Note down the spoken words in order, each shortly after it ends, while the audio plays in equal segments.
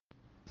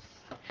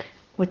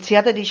With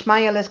Siyata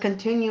Dishmaya, let's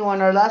continue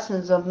on our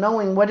lessons of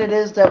knowing what it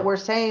is that we're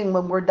saying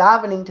when we're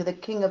davening to the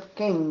King of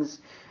Kings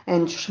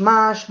and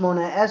Shema,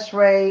 Shmona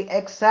Esrei,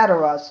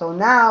 etc. So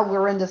now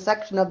we're in the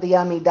section of the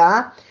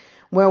Amidah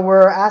where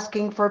we're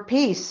asking for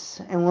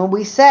peace. And when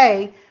we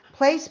say,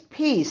 place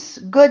peace,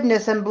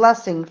 goodness and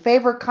blessing,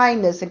 favor,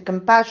 kindness and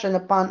compassion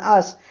upon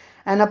us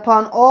and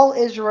upon all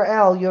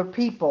Israel, your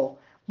people.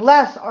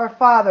 Bless our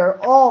Father,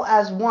 all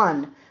as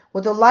one,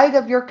 with the light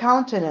of your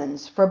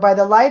countenance. For by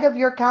the light of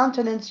your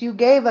countenance you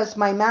gave us,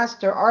 my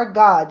Master, our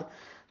God,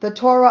 the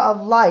Torah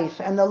of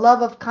life, and the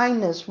love of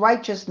kindness,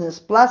 righteousness,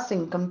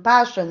 blessing,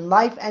 compassion,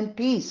 life, and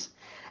peace.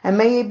 And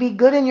may it be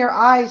good in your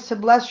eyes to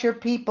bless your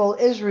people,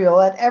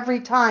 Israel, at every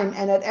time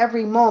and at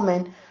every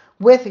moment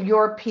with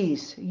your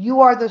peace.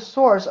 You are the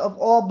source of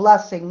all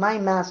blessing, my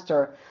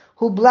Master,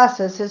 who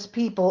blesses his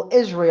people,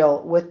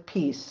 Israel, with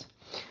peace.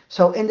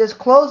 So in this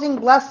closing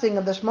blessing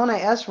of the Shmona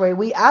Esrei,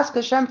 we ask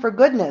Hashem for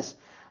goodness,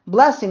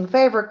 blessing,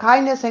 favor,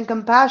 kindness, and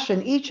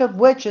compassion, each of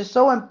which is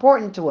so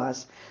important to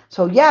us.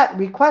 So yet,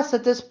 requests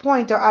at this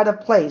point are out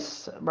of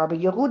place. Rabbi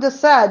Yehuda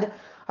said,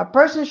 a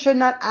person should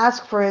not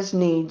ask for his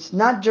needs,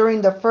 not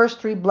during the first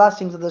three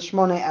blessings of the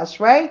Shmona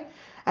Esrei,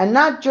 and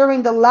not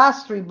during the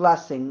last three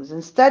blessings.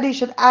 Instead, he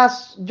should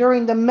ask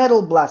during the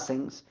middle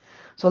blessings.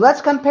 So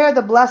let's compare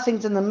the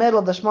blessings in the middle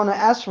of the Shmona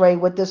Esrei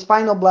with this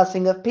final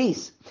blessing of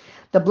peace.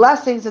 The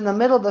blessings in the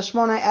middle of the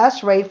Shmona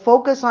Esrei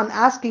focus on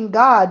asking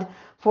God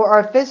for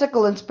our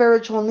physical and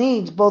spiritual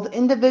needs, both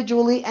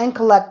individually and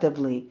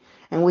collectively.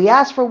 And we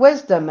ask for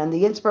wisdom and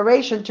the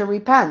inspiration to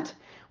repent.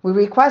 We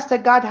request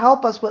that God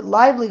help us with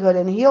livelihood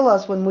and heal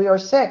us when we are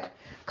sick.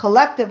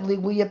 Collectively,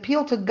 we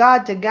appeal to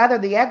God to gather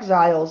the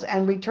exiles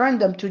and return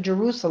them to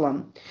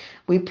Jerusalem.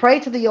 We pray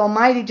to the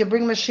Almighty to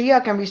bring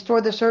Mashiach and restore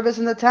the service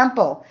in the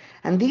temple.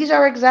 And these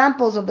are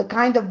examples of the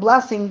kind of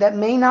blessing that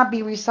may not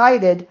be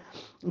recited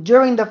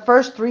during the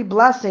first three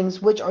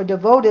blessings, which are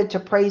devoted to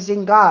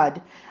praising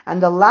God,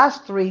 and the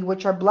last three,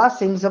 which are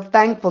blessings of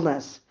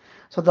thankfulness.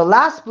 So the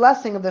last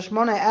blessing of the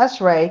Shmona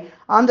Esrei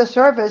on the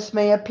surface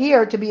may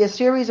appear to be a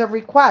series of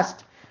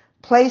requests.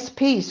 Place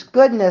peace,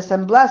 goodness,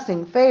 and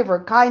blessing, favor,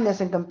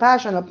 kindness, and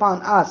compassion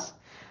upon us.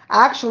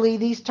 Actually,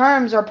 these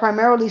terms are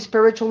primarily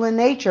spiritual in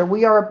nature.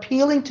 We are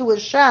appealing to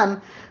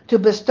Hashem to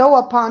bestow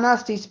upon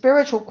us these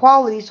spiritual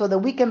qualities so that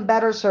we can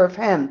better serve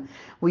Him.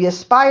 We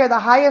aspire the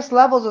highest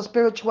levels of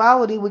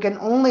spirituality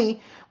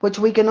which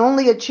we can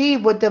only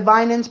achieve with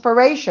divine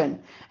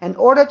inspiration. In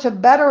order to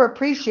better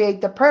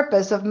appreciate the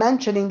purpose of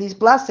mentioning these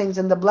blessings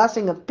and the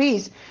blessing of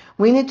peace,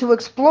 we need to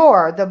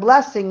explore the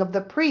blessing of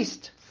the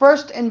priest,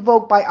 first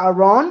invoked by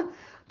Aaron,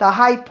 the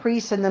high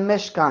priest in the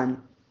Mishkan.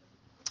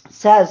 It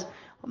says,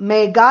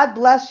 may God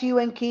bless you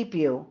and keep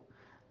you.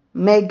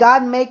 May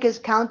God make his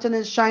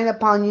countenance shine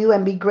upon you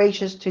and be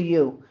gracious to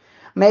you.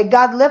 May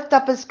God lift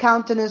up his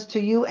countenance to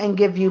you and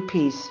give you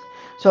peace.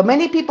 So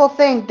many people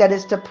think that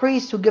it's the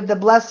priests who give the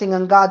blessing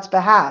on God's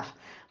behalf.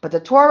 But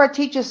the Torah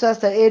teaches us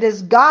that it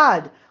is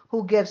God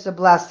who gives the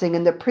blessing,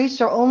 and the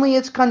priests are only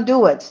its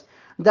conduits.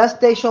 Thus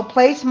they shall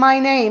place my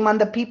name on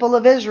the people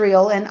of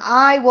Israel, and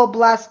I will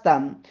bless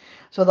them.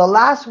 So the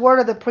last word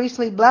of the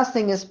priestly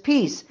blessing is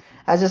peace,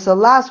 as is the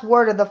last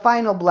word of the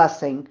final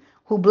blessing,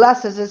 who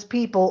blesses his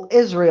people,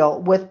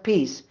 Israel, with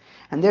peace.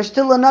 And there's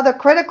still another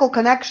critical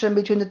connection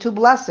between the two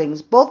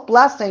blessings. Both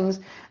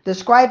blessings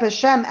describe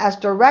Hashem as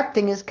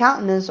directing his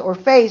countenance or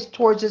face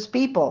towards his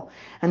people.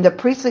 And the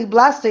priestly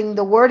blessing,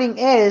 the wording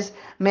is,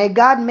 may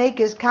God make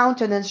his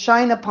countenance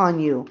shine upon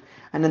you.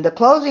 And in the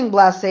closing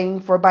blessing,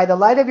 for by the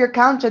light of your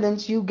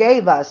countenance you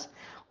gave us.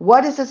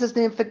 What is the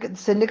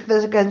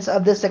significance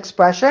of this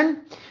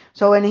expression?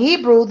 So in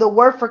Hebrew, the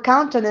word for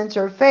countenance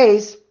or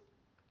face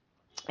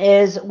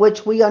is,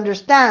 which we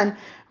understand,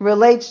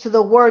 relates to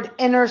the word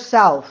inner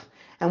self.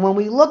 And when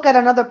we look at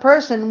another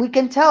person, we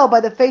can tell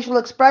by the facial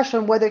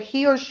expression whether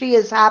he or she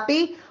is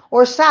happy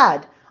or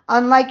sad.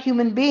 Unlike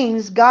human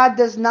beings, God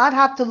does not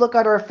have to look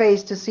at our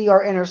face to see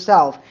our inner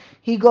self.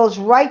 He goes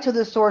right to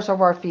the source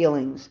of our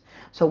feelings.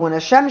 So when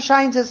Hashem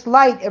shines his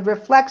light, it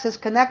reflects his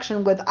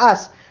connection with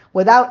us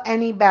without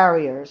any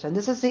barriers. And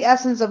this is the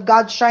essence of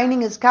God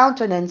shining his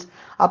countenance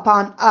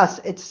upon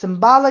us. It's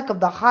symbolic of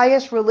the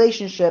highest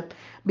relationship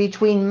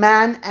between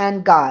man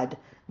and God.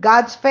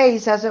 God's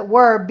face, as it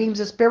were, beams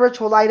a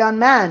spiritual light on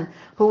man,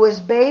 who is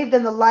bathed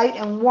in the light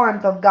and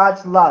warmth of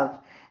God's love.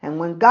 And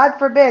when, God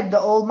forbid, the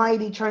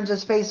Almighty turns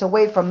his face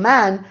away from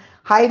man,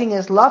 hiding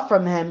his love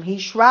from him, he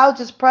shrouds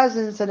his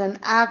presence in an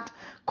act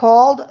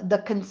called the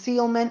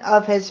concealment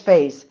of his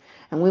face.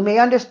 And we may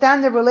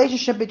understand the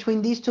relationship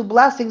between these two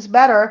blessings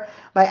better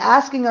by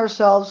asking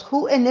ourselves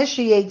who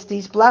initiates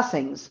these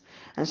blessings.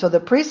 And so the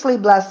priestly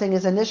blessing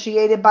is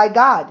initiated by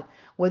God,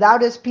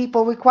 without his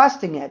people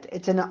requesting it.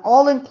 It's an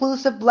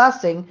all-inclusive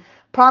blessing,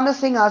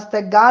 promising us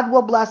that God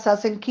will bless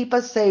us and keep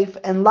us safe,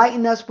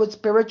 enlighten us with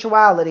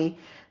spirituality,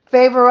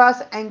 favor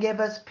us, and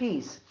give us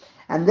peace.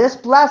 And this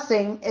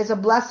blessing is a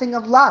blessing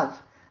of love.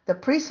 The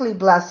priestly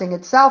blessing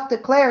itself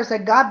declares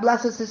that God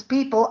blesses his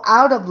people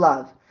out of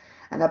love.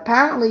 And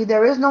apparently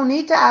there is no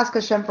need to ask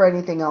Hashem for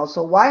anything else.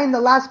 So why in the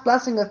last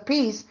blessing of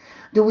peace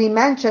do we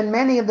mention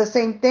many of the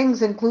same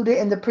things included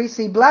in the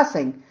priestly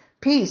blessing?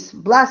 Peace,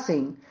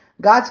 blessing,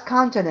 God's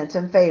countenance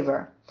and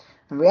favor.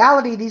 In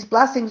reality, these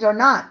blessings are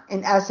not,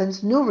 in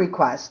essence, new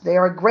requests. They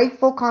are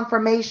grateful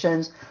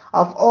confirmations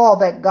of all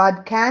that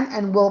God can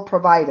and will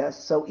provide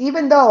us. So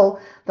even though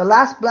the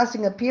last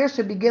blessing appears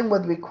to begin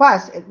with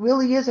requests, it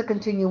really is a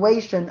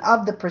continuation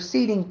of the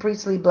preceding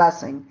priestly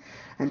blessing.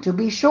 And to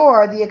be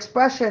sure, the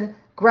expression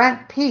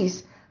grant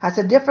peace has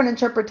a different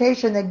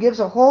interpretation that gives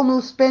a whole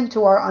new spin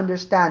to our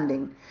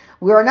understanding.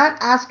 We are not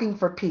asking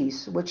for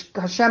peace, which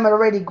Hashem had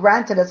already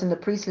granted us in the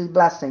priestly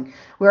blessing.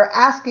 We are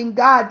asking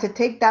God to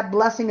take that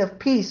blessing of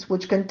peace,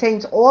 which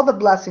contains all the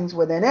blessings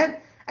within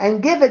it,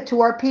 and give it to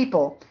our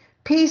people.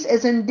 Peace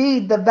is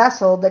indeed the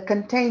vessel that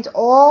contains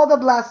all the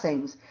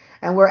blessings,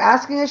 and we're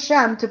asking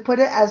Hashem to put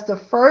it as the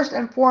first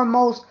and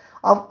foremost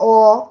of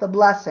all the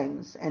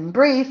blessings. In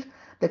brief,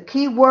 the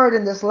key word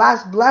in this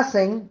last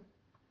blessing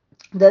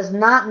does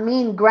not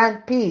mean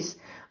grant peace,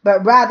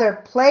 but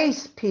rather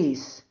place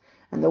peace.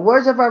 In the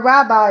words of our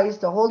rabbis,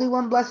 the Holy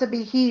One, blessed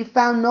be He,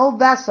 found no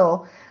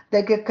vessel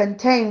that could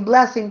contain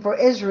blessing for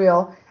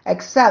Israel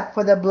except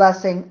for the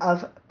blessing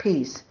of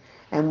peace.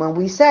 And when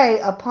we say,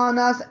 upon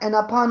us and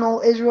upon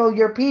all Israel,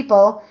 your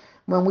people,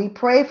 when we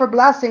pray for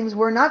blessings,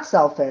 we're not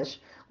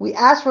selfish. We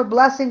ask for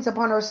blessings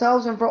upon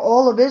ourselves and for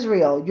all of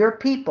Israel, your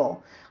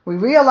people. We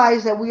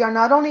realize that we are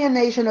not only a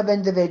nation of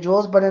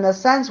individuals, but in a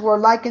sense we're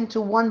likened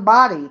to one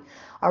body.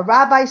 Our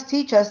rabbis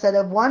teach us that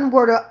if one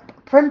were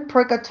to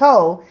prick a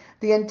toe,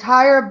 the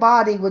entire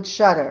body would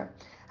shudder.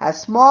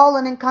 As small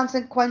and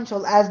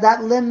inconsequential as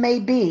that limb may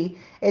be,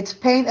 its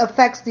pain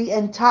affects the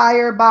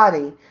entire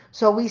body.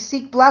 So we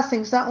seek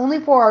blessings not only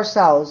for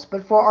ourselves,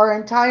 but for our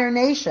entire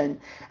nation.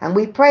 And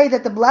we pray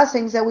that the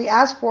blessings that we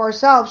ask for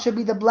ourselves should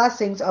be the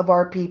blessings of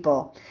our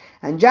people.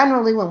 And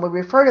generally, when we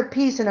refer to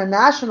peace in a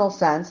national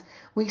sense,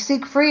 we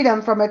seek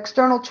freedom from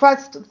external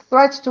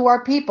threats to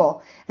our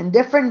people. In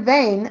different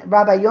vein,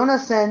 Rabbi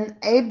Yonason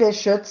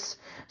Eibishutz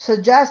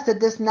suggests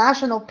that this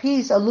national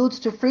peace alludes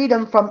to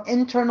freedom from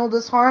internal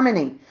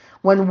disharmony.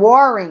 When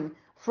warring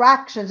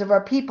fractions of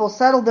our people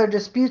settle their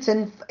disputes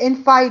and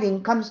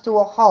infighting comes to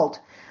a halt,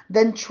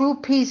 then true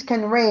peace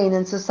can reign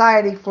and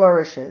society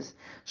flourishes.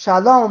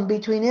 Shalom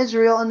between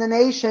Israel and the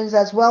nations,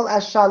 as well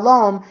as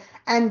shalom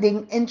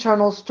ending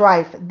internal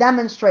strife,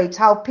 demonstrates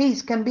how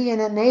peace can be an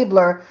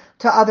enabler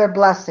to other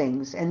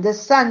blessings. In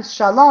this sense,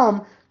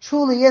 shalom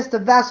truly is the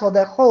vessel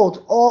that holds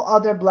all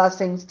other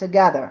blessings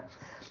together.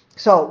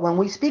 So when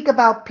we speak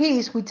about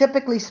peace, we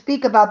typically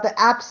speak about the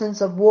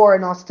absence of war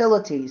and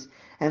hostilities.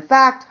 In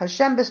fact,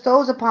 Hashem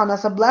bestows upon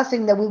us a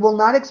blessing that we will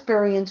not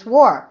experience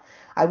war.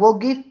 I will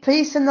give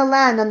peace in the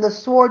land, and the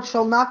sword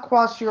shall not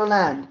cross your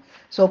land.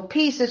 So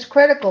peace is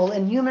critical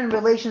in human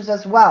relations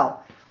as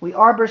well. We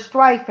arbor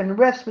strife and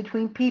rifts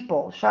between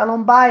people.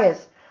 Shalom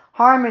bayis,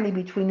 harmony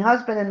between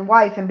husband and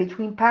wife and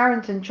between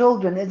parents and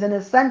children, is an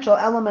essential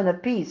element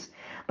of peace.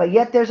 But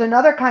yet there's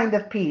another kind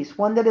of peace,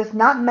 one that is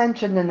not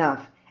mentioned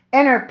enough.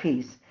 Inner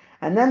peace.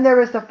 And then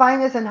there is the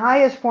finest and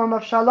highest form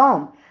of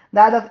shalom,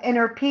 that of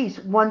inner peace,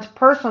 one's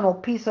personal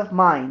peace of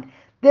mind.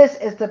 This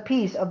is the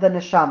peace of the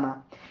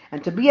neshama.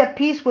 And to be at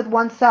peace with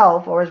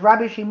oneself, or as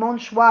Rabbi Shimon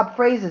Schwab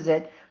phrases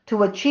it,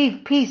 to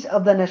achieve peace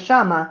of the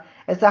neshama,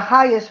 is the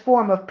highest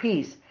form of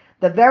peace.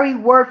 The very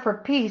word for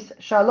peace,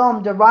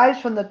 shalom, derives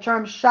from the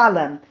term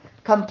shalem,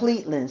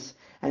 completeness.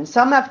 And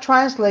some have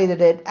translated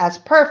it as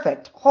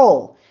perfect,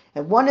 whole.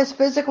 If one is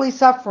physically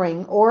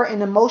suffering or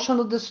in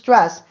emotional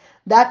distress,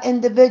 that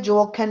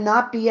individual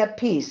cannot be at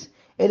peace.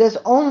 It is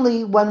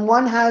only when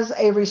one has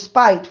a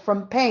respite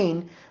from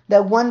pain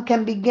that one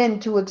can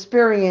begin to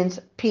experience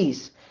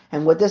peace.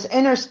 And with this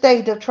inner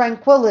state of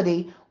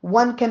tranquility,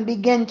 one can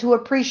begin to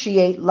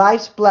appreciate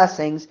life's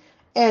blessings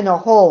in a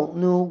whole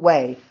new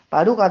way.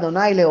 Baruch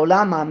Adonai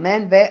Leolam,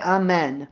 Amen ve'Amen.